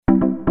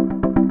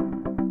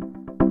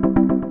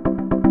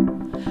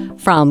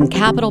From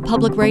Capital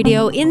Public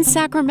Radio in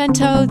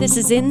Sacramento, this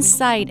is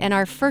Insight and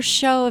our first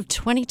show of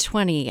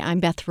 2020. I'm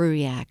Beth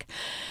Ruyak.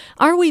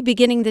 Are we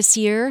beginning this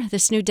year,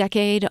 this new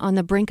decade, on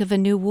the brink of a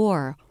new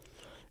war?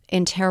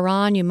 In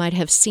Tehran, you might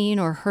have seen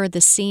or heard the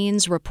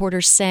scenes,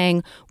 reporters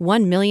saying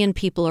 1 million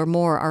people or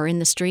more are in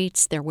the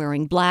streets. They're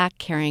wearing black,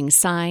 carrying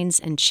signs,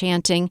 and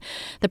chanting.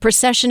 The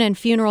procession and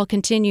funeral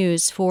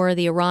continues for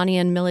the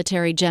Iranian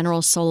military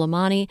general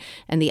Soleimani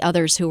and the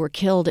others who were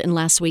killed in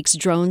last week's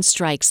drone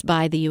strikes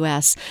by the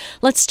U.S.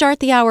 Let's start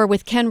the hour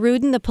with Ken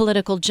Rudin, the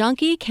Political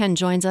Junkie. Ken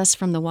joins us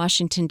from the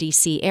Washington,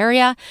 D.C.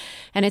 area,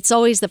 and it's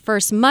always the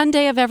first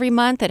Monday of every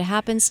month. It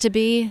happens to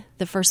be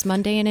the first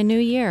Monday in a new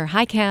year.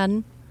 Hi,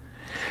 Ken.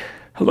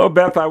 Hello,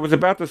 Beth. I was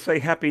about to say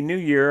Happy New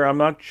Year. I'm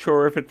not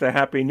sure if it's a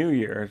Happy New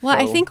Year. Well,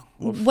 I think,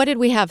 what did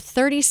we have,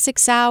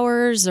 36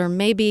 hours or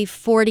maybe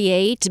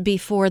 48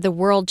 before the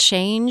world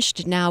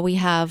changed? Now we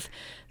have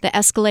the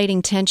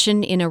escalating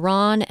tension in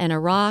Iran and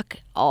Iraq,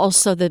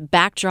 also the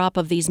backdrop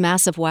of these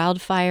massive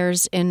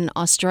wildfires in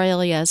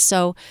Australia.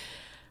 So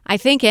I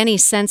think any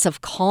sense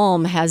of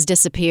calm has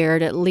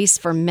disappeared, at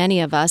least for many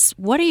of us.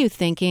 What are you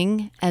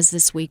thinking as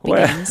this week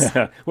begins?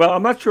 Well,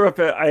 I'm not sure if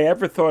I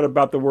ever thought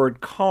about the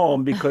word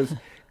calm, because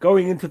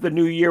going into the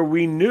new year,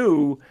 we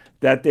knew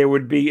that there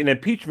would be an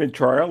impeachment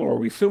trial, or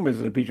we assume it's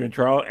an impeachment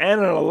trial,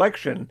 and an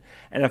election.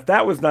 And if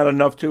that was not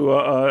enough to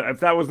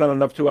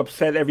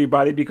upset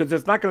everybody, because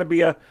it's not going to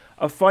be a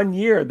fun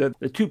year.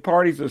 The two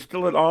parties are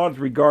still at odds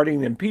regarding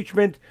the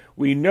impeachment.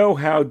 We know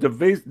how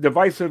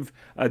divisive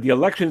the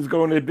election is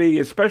going to be,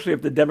 especially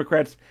if the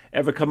Democrats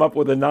ever come up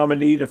with a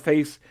nominee to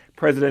face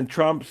President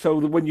Trump. So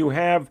when you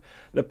have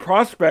the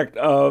prospect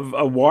of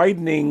a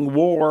widening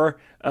war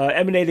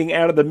emanating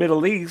out of the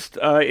Middle East,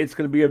 it's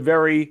going to be a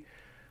very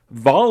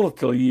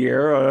volatile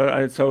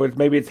year. So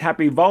maybe it's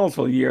Happy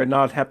Volatile Year,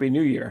 not Happy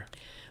New Year.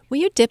 Will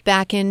you dip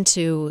back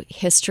into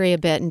history a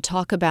bit and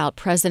talk about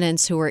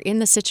presidents who were in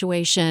the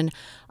situation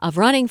of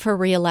running for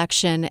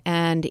re-election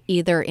and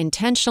either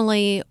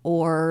intentionally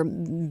or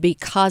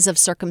because of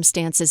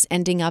circumstances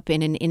ending up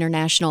in an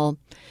international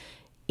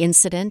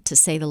incident, to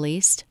say the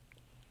least?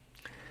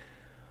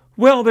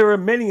 Well, there are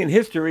many in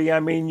history. I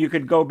mean, you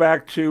could go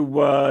back to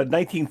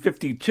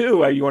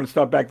 1952. You want to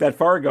start back that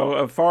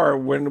far,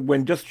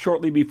 when just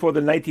shortly before the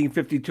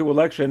 1952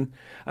 election,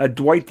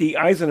 Dwight D.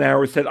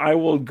 Eisenhower said, "I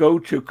will go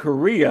to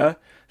Korea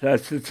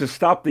to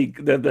stop the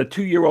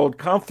 2-year-old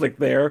conflict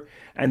there,"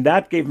 and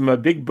that gave him a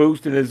big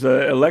boost in his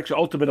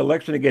ultimate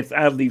election against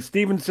Adlai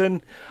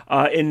Stevenson.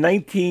 In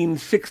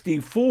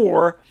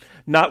 1964.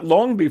 Not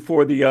long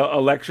before the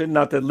election,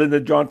 not that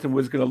Lyndon Johnson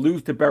was going to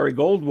lose to Barry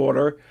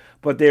Goldwater,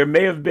 but there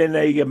may have been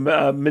a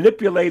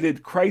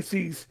manipulated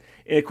crisis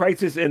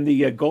in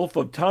the Gulf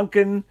of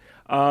Tonkin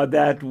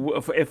that,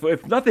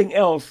 if nothing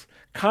else,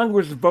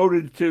 Congress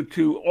voted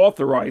to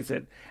authorize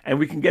it. And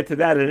we can get to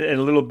that in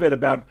a little bit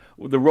about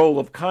the role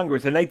of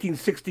Congress. In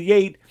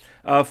 1968,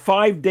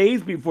 5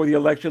 days before the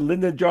election,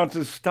 Lyndon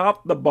Johnson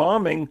stopped the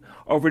bombing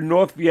over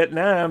North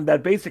Vietnam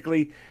that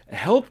basically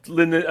helped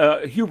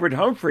Hubert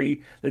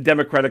Humphrey, the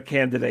Democratic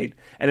candidate.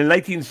 And in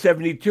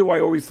 1972, I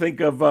always think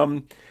of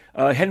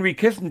Henry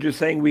Kissinger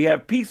saying we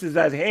have peace is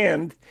at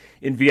hand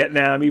in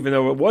Vietnam, even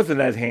though it wasn't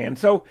at hand.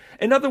 So,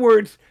 in other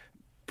words,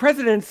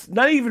 presidents,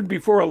 not even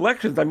before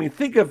elections, I mean,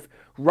 think of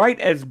right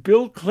as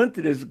Bill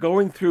Clinton is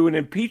going through an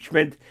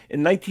impeachment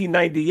in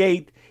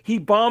 1998, he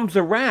bombs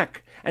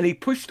Iraq, and he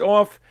pushed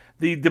off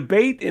the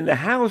debate in the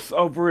House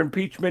over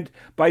impeachment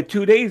by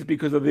 2 days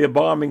because of the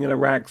bombing in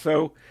Iraq.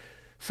 So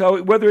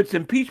whether it's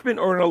impeachment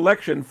or an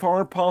election,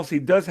 foreign policy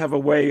does have a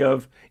way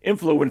of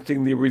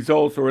influencing the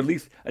results, or at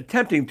least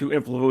attempting to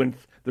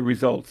influence the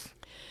results.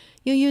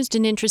 You used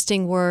an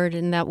interesting word,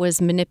 and that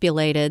was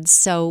manipulated.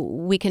 So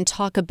we can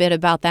talk a bit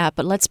about that,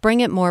 but let's bring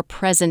it more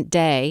present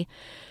day.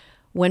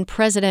 When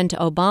President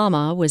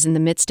Obama was in the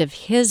midst of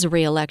his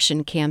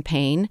re-election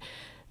campaign,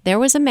 there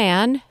was a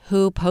man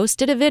who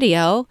posted a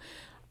video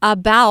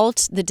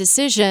about the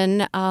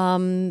decision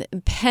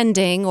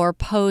pending or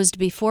posed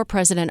before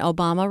President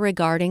Obama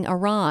regarding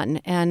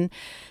Iran. And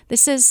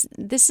this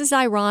is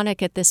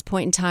ironic at this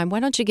point in time.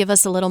 Why don't you give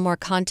us a little more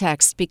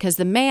context? Because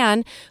the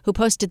man who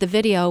posted the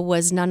video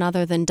was none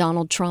other than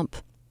Donald Trump.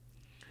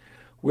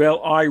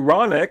 Well,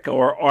 ironic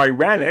or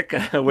Iranic,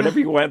 whatever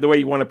you want, the way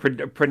you want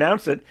to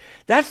pronounce it.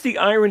 That's the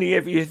irony.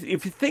 If you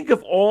think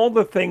of all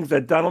the things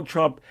that Donald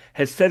Trump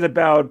has said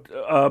about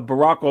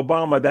Barack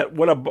Obama, that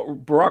what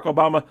Barack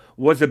Obama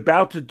was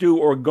about to do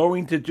or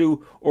going to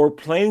do or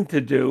planning to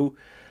do,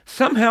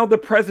 somehow the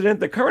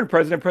current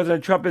president,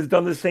 President Trump, has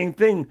done the same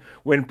thing.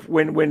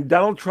 When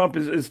Donald Trump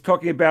is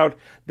talking about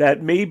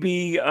that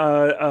maybe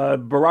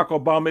Barack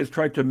Obama is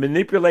trying to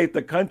manipulate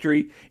the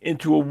country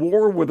into a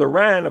war with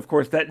Iran, of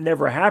course, that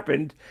never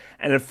happened.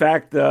 And in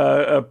fact,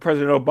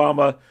 President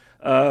Obama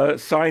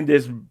signed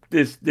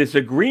this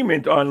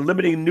agreement on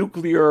limiting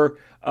nuclear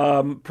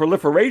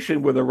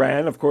proliferation with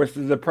Iran. Of course,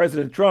 the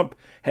President Trump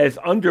has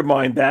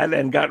undermined that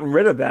and gotten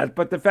rid of that.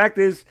 But the fact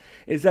is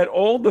that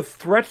all the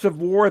threats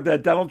of war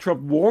that Donald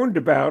Trump warned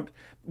about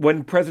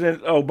when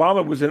President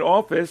Obama was in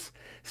office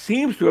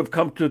seems to have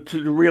come to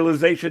the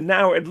realization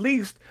now, at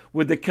least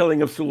with the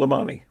killing of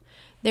Soleimani.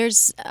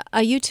 There's a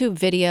YouTube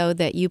video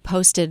that you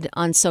posted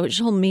on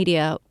social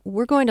media.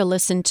 We're going to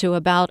listen to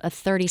about a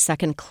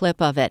 30-second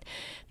clip of it.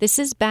 This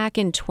is back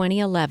in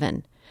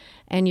 2011,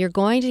 and you're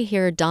going to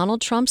hear Donald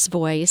Trump's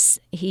voice.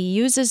 He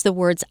uses the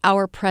words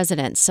 "our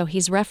president," so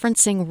he's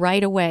referencing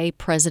right away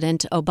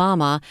President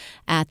Obama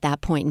at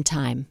that point in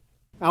time.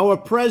 Our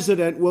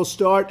president will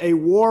start a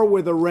war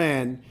with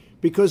Iran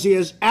because he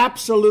has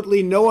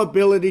absolutely no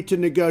ability to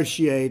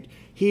negotiate.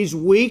 He's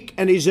weak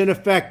and he's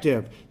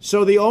ineffective.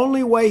 So the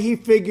only way he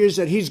figures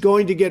that he's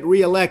going to get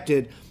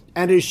reelected,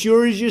 and as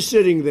sure as you're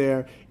sitting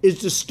there, is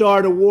to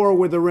start a war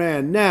with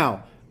Iran.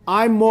 Now,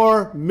 I'm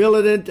more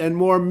militant and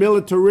more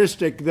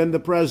militaristic than the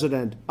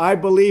president. I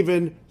believe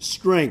in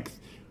strength.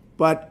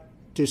 But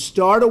to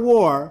start a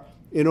war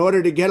in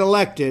order to get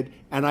elected,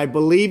 and I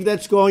believe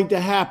that's going to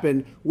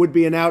happen, would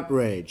be an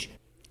outrage.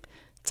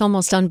 It's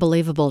almost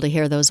unbelievable to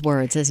hear those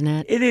words, isn't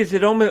it? It is.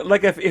 It almost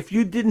like if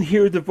you didn't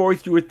hear the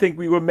voice, you would think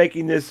we were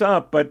making this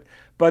up. But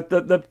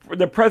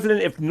the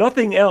president, if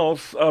nothing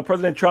else,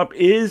 President Trump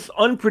is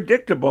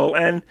unpredictable.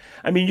 And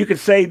I mean, you could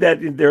say that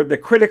the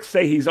critics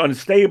say he's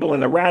unstable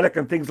and erratic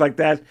and things like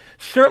that.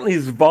 Certainly,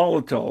 he's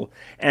volatile.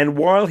 And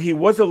while he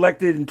was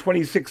elected in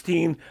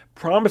 2016,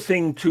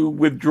 promising to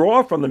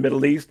withdraw from the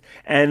Middle East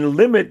and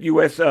limit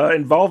U.S.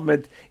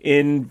 Involvement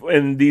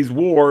in these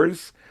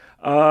wars.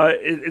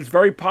 It's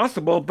very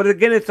possible, but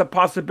again, it's a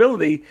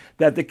possibility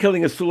that the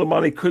killing of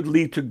Soleimani could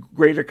lead to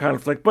greater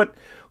conflict. But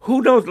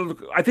who knows?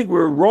 I think we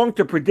were wrong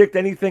to predict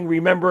anything.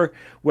 Remember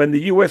when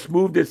the U.S.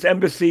 moved its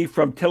embassy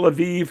from Tel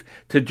Aviv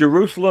to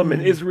Jerusalem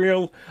in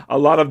Israel? A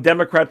lot of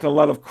Democrats and a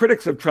lot of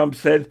critics of Trump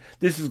said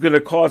this is going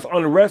to cause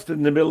unrest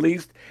in the Middle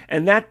East,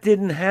 and that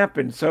didn't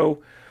happen.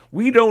 So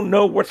we don't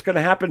know what's going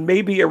to happen.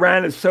 Maybe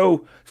Iran is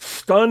so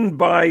stunned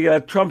by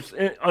Trump's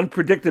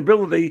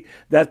unpredictability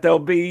that they'll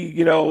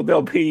be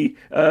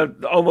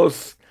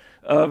almost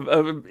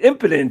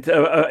impotent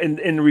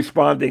in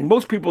responding.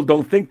 Most people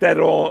don't think that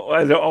at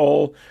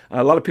all.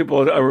 A lot of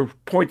people are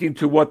pointing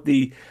to what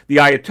the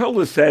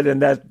Ayatollah said, and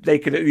that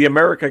the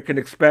America can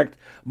expect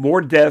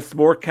more deaths,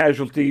 more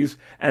casualties,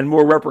 and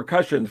more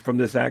repercussions from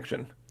this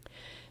action.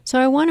 So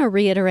I want to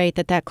reiterate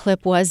that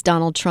clip was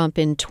Donald Trump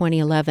in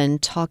 2011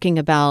 talking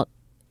about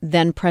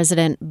then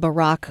President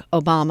Barack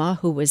Obama,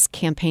 who was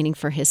campaigning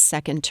for his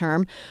second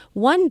term.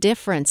 One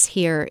difference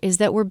here is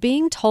that we're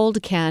being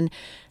told, Ken,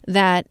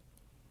 that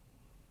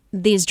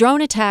these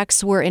drone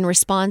attacks were in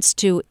response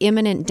to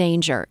imminent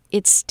danger.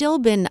 It's still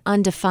been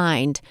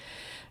undefined.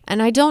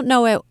 And I don't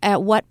know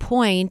at what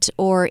point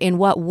or in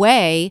what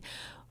way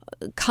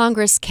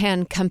Congress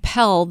can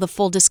compel the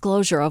full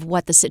disclosure of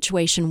what the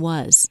situation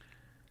was.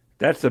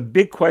 That's a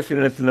big question,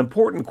 and it's an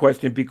important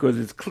question because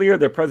it's clear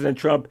that President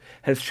Trump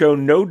has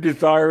shown no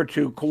desire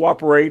to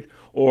cooperate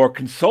or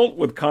consult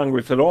with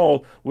Congress at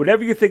all.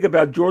 Whatever you think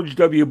about George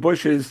W.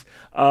 Bush's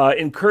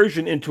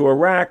incursion into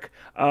Iraq,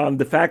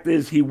 the fact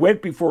is he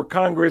went before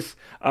Congress.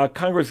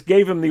 Congress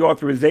gave him the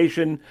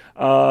authorization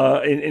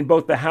in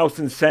both the House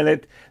and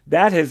Senate.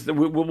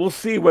 We'll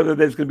see whether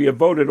there's going to be a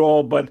vote at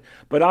all. But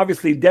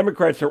obviously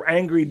Democrats are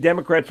angry.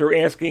 Democrats are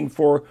asking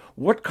for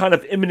what kind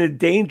of imminent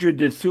danger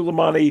did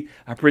Soleimani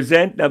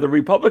present. Now the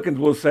Republicans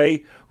will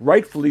say,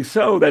 rightfully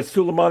so, that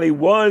Soleimani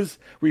was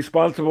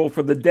responsible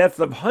for the deaths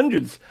of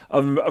hundreds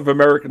of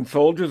American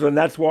soldiers, and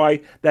that's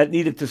why that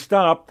needed to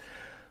stop.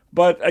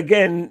 But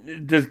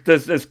again,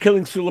 does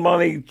killing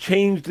Soleimani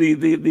change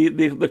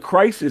the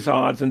crisis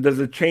odds, and does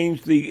it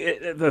change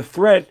the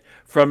threat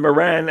from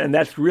Iran? And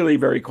that's really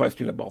very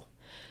questionable.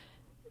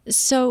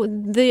 So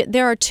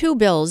there are two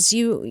bills.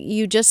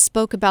 You just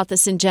spoke about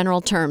this in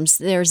general terms.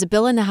 There's a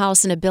bill in the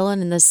House and a bill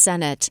in the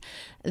Senate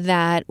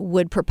that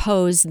would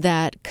propose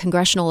that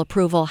congressional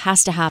approval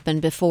has to happen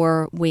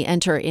before we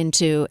enter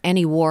into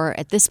any war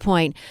at this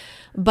point.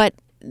 But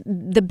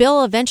the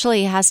bill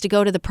eventually has to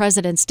go to the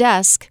president's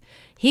desk.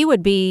 He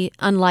would be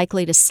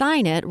unlikely to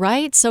sign it,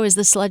 right? So is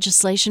this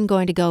legislation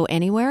going to go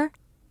anywhere?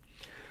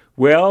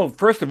 Well,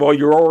 first of all,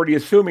 you're already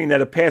assuming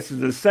that it passes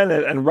the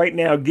Senate. And right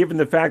now, given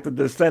the fact that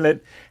the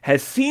Senate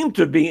has seemed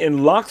to be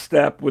in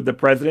lockstep with the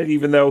president,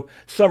 even though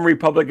some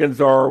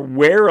Republicans are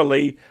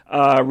warily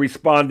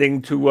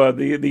responding to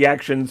the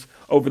actions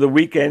over the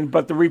weekend.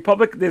 But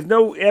there's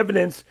no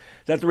evidence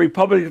that the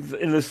Republicans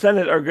in the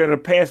Senate are going to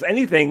pass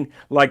anything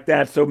like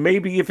that. So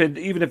maybe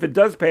even if it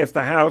does pass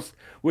the House,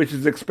 which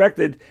is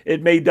expected,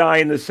 it may die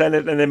in the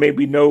Senate, and there may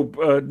be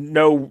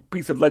no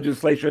piece of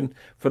legislation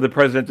for the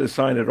president to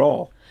sign at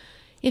all.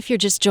 If you're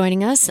just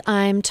joining us,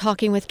 I'm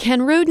talking with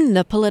Ken Rudin,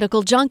 the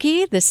Political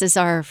Junkie. This is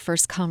our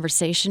first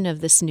conversation of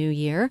this new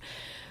year.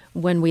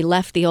 When we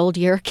left the old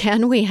year,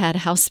 Ken, we had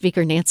House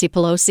Speaker Nancy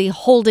Pelosi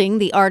holding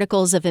the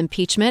articles of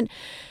impeachment.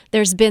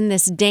 There's been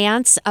this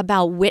dance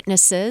about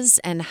witnesses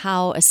and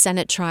how a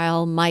Senate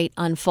trial might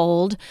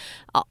unfold.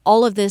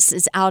 All of this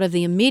is out of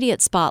the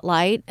immediate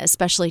spotlight,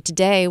 especially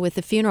today with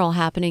the funeral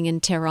happening in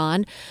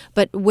Tehran.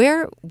 But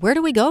where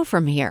do we go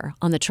from here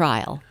on the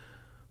trial?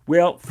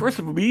 Well, first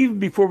of all, even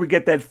before we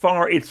get that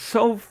far, it's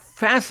so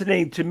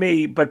fascinating to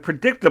me, but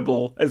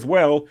predictable as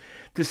well,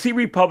 to see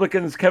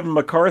Republicans. Kevin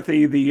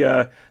McCarthy,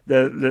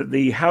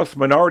 the House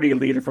Minority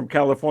Leader from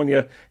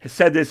California, has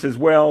said this as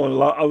well, and a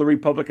lot of other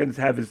Republicans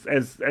have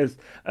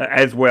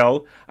as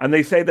well. And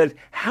they say that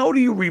how do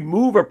you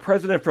remove a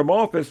president from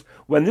office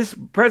when this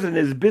president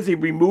is busy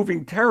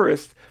removing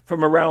terrorists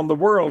from around the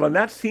world? And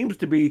that seems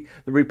to be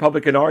the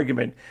Republican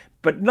argument.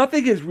 But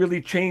nothing has really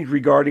changed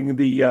regarding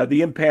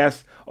the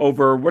impasse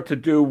over what to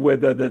do with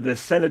the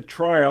Senate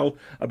trial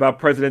about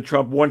President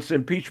Trump once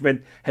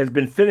impeachment has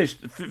been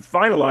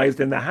finalized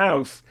in the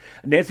House.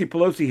 Nancy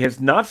Pelosi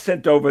has not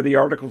sent over the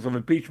articles of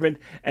impeachment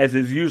as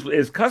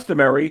is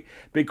customary,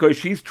 because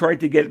she's trying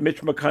to get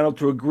Mitch McConnell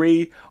to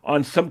agree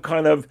on some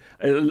kind of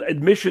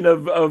admission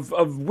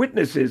of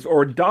witnesses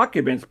or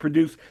documents,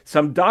 produce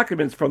some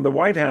documents from the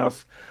White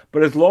House.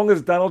 But as long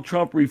as Donald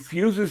Trump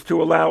refuses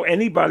to allow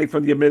anybody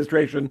from the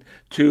administration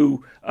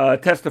to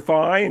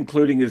testify,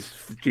 including his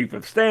chief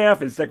of staff,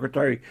 his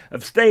secretary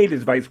of state,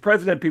 his vice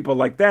president, people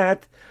like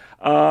that,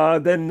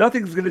 then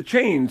nothing's going to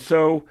change.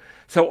 So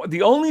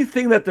the only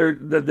thing that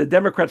the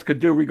Democrats could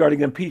do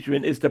regarding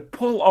impeachment is to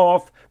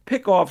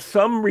pick off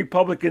some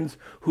Republicans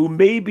who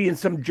may be in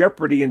some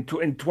jeopardy in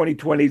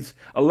 2020's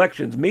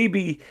elections.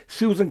 Maybe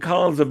Susan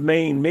Collins of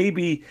Maine,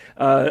 maybe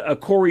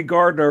Cory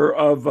Gardner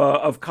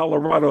of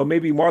Colorado,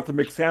 maybe Martha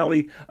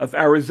McSally of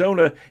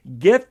Arizona.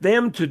 Get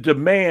them to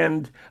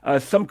demand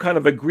some kind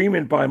of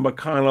agreement by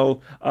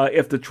McConnell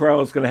if the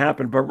trial is going to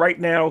happen. But right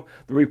now,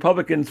 the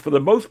Republicans, for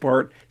the most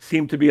part,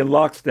 seem to be in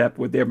lockstep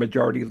with their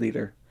majority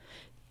leader.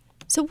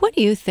 So what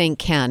do you think,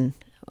 Ken?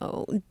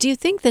 Do you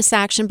think this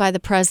action by the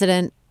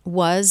president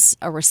was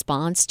a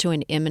response to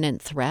an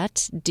imminent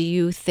threat? Do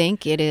you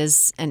think it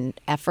is an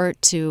effort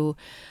to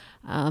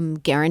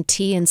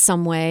guarantee in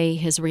some way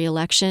his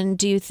reelection?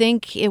 Do you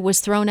think it was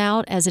thrown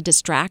out as a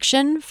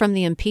distraction from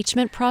the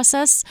impeachment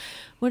process?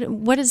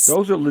 What is...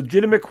 Those are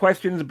legitimate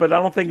questions, but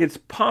I don't think it's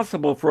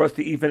possible for us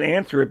to even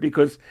answer it,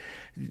 because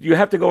you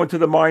have to go into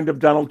the mind of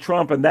Donald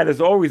Trump, and that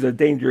is always a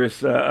dangerous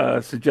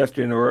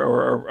suggestion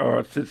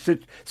or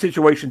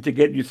situation to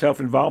get yourself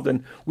involved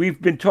in.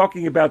 We've been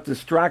talking about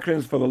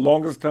distractions for the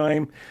longest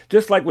time.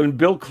 Just like when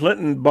Bill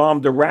Clinton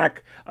bombed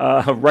Iraq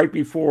right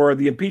before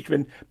the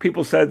impeachment,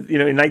 people said,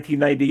 in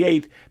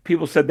 1998,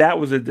 people said that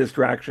was a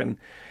distraction.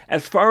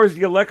 As far as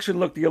the election,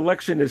 look, the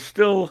election is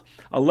still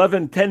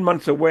 10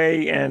 months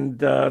away, and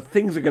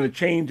things are going to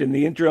change in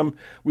the interim.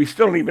 We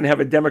still don't even have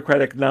a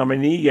Democratic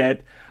nominee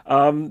yet.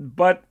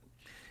 But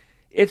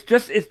it's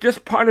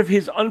just part of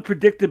his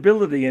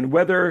unpredictability, and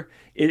whether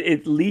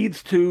it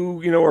leads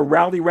to, a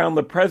rally around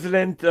the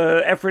president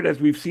effort, as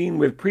we've seen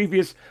with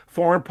previous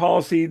foreign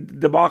policy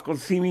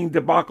seeming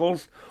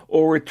debacles,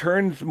 or it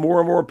turns more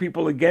and more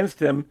people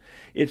against him.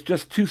 It's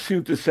just too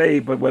soon to say.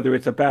 But whether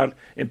it's about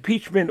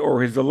impeachment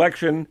or his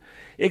election,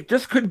 it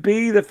just could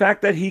be the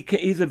fact that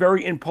he's a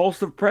very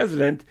impulsive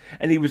president,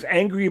 and he was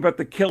angry about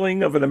the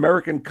killing of an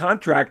American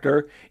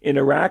contractor in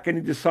Iraq, and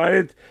he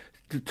decided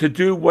to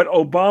do what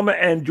Obama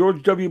and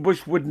George W.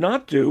 Bush would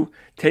not do,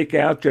 take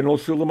out General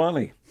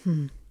Soleimani.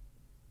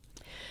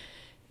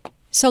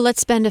 So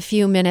let's spend a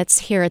few minutes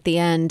here at the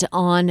end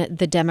on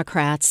the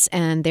Democrats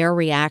and their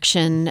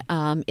reaction.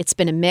 It's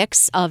been a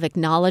mix of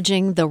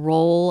acknowledging the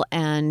role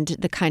and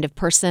the kind of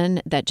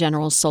person that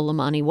General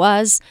Soleimani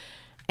was,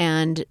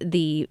 and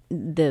the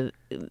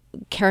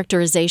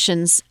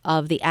characterizations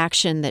of the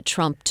action that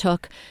Trump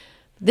took.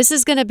 This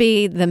is going to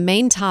be the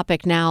main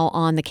topic now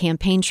on the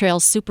campaign trail,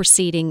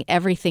 superseding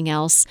everything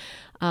else.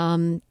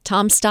 Tom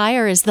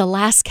Steyer is the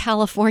last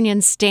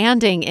Californian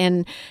standing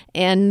in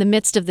the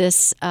midst of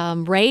this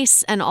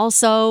race, and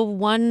also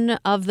one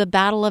of the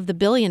battle of the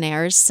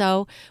billionaires.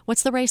 So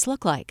what's the race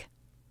look like?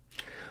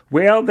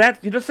 Well,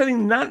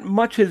 something not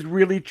much has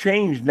really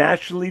changed.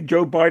 Nationally,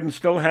 Joe Biden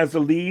still has the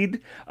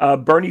lead.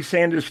 Bernie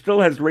Sanders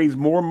still has raised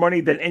more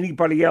money than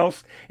anybody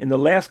else. In the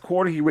last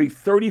quarter, he raised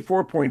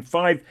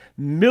 $34.5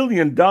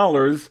 million.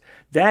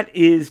 That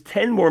is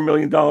 $10 more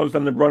million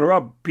than the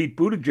runner-up, Pete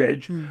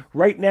Buttigieg.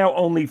 Right now,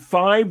 only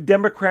 5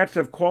 Democrats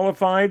have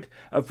qualified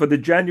for the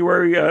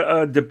January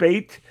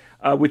debate,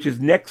 which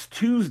is next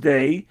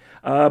Tuesday.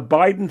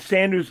 Biden,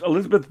 Sanders,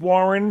 Elizabeth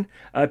Warren,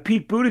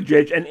 Pete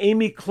Buttigieg, and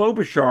Amy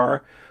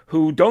Klobuchar,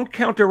 who don't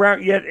count her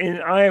out yet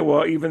in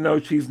Iowa, even though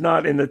she's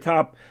not in the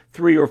top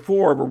 3 or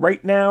 4. But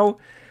right now,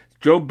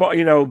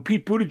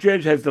 Pete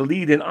Buttigieg has the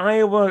lead in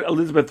Iowa.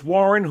 Elizabeth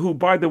Warren, who,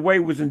 by the way,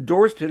 was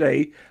endorsed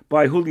today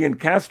by Julian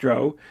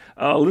Castro.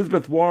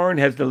 Elizabeth Warren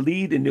has the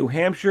lead in New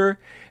Hampshire.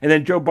 And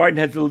then Joe Biden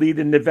has the lead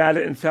in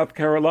Nevada and South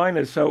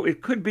Carolina. So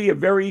it could be a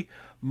very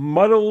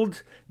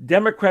muddled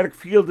Democratic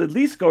field, at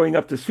least going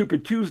up to Super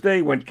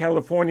Tuesday, when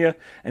California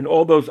and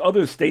all those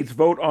other states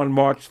vote on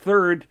March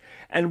 3rd.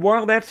 And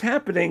while that's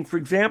happening, for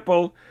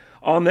example,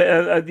 on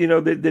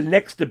the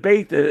next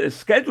debate is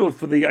scheduled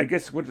for the, I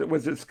guess, what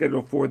was it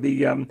scheduled for?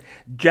 The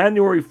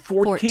January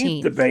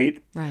 14th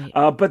debate. Right.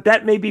 But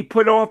that may be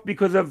put off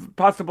because of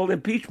possible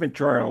impeachment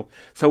trial.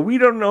 So we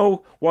don't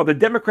know. While the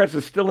Democrats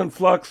are still in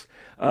flux,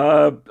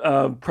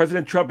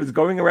 President Trump is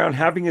going around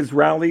having his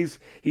rallies.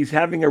 He's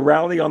having a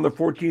rally on the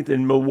 14th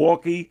in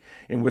Milwaukee,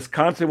 in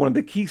Wisconsin, one of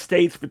the key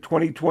states for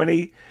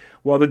 2020.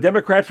 While the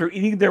Democrats are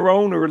eating their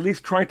own, or at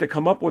least trying to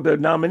come up with a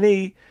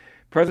nominee,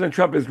 President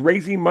Trump is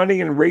raising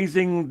money and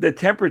raising the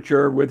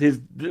temperature with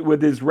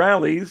his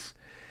rallies,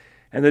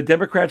 and the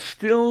Democrats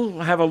still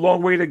have a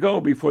long way to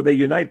go before they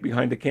unite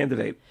behind a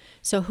candidate.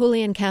 So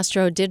Julian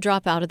Castro did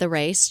drop out of the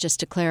race, just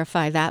to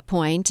clarify that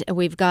point.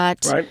 We've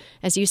got, right,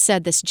 as you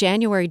said, this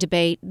January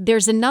debate.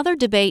 There's another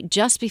debate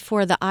just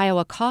before the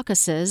Iowa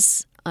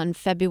caucuses on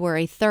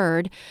February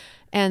 3rd,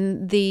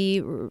 and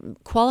the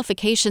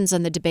qualifications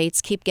on the debates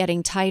keep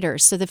getting tighter,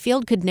 so the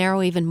field could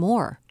narrow even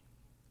more.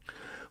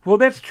 Well,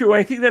 that's true.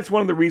 I think that's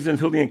one of the reasons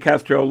Julian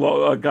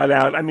Castro got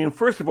out. I mean,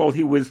 first of all,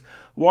 he was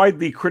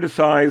widely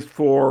criticized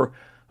for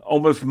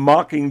almost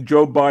mocking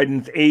Joe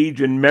Biden's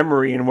age and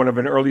memory in one of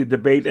an early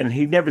debate, and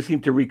he never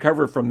seemed to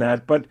recover from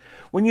that. But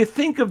when you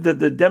think of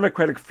the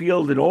Democratic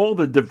field and all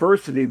the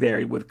diversity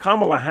there, with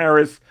Kamala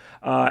Harris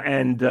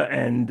and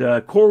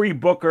Cory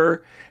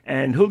Booker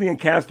and Julian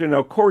Castro.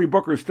 Now, Cory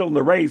Booker is still in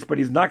the race, but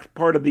he's not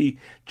part of the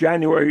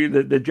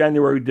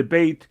January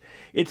debate.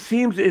 It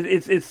seems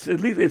it's at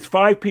least it's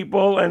five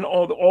people and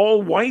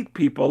all white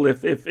people.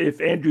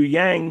 If Andrew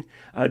Yang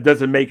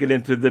doesn't make it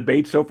into the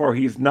debate, so far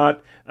he's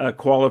not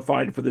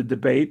qualified for the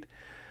debate,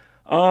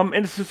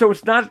 and so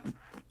it's not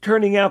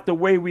turning out the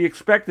way we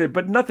expected.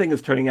 But nothing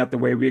is turning out the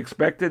way we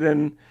expected,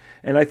 and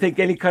I think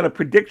any kind of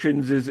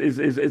predictions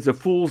is a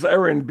fool's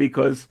errand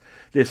because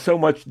there's so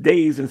much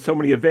days and so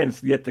many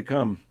events yet to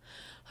come.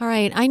 All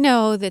right. I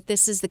know that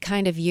this is the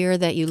kind of year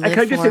that you live for.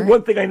 Can I just say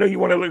one thing? I know you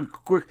want to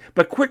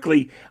look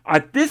quickly.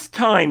 At this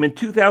time in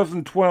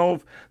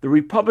 2012, the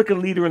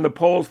Republican leader in the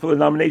polls for the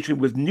nomination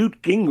was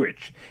Newt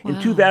Gingrich. Wow.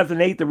 In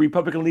 2008, the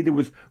Republican leader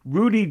was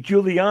Rudy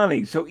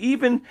Giuliani. So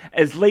even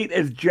as late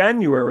as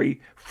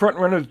January,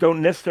 frontrunners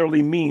don't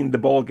necessarily mean the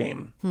ball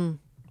game.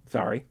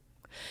 Sorry.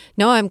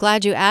 No, I'm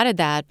glad you added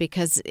that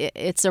because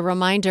it's a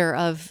reminder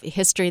of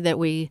history that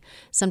we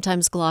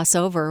sometimes gloss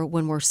over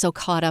when we're so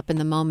caught up in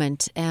the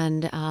moment.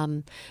 And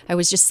I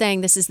was just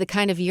saying this is the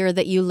kind of year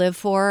that you live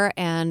for.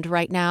 And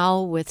right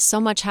now, with so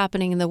much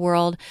happening in the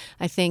world,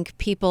 I think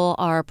people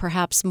are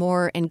perhaps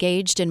more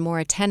engaged and more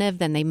attentive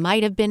than they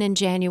might have been in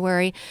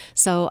January.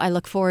 So I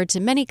look forward to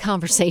many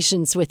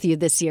conversations with you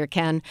this year,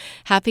 Ken.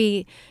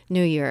 Happy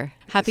New Year.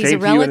 Happy's a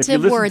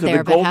relative word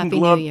there, but Happy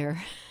New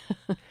Year.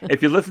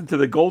 If you listen to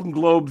the Golden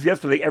Globes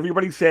yesterday,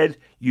 everybody said,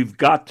 you've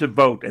got to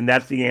vote. And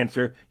that's the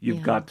answer.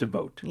 You've got to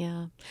vote.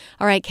 Yeah.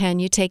 All right, Ken,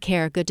 you take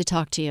care. Good to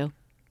talk to you.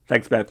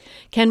 Thanks, Beth.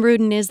 Ken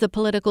Rudin is the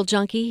Political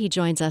Junkie. He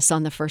joins us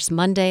on the first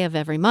Monday of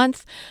every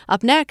month.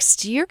 Up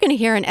next, you're going to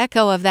hear an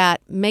echo of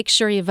that make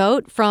sure you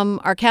vote from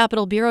our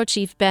Capitol Bureau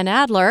Chief, Ben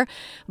Adler.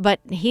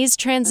 But he's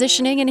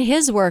transitioning in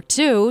his work,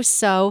 too.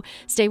 So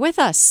stay with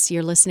us.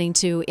 You're listening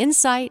to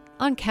Insight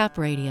on Cap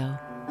Radio.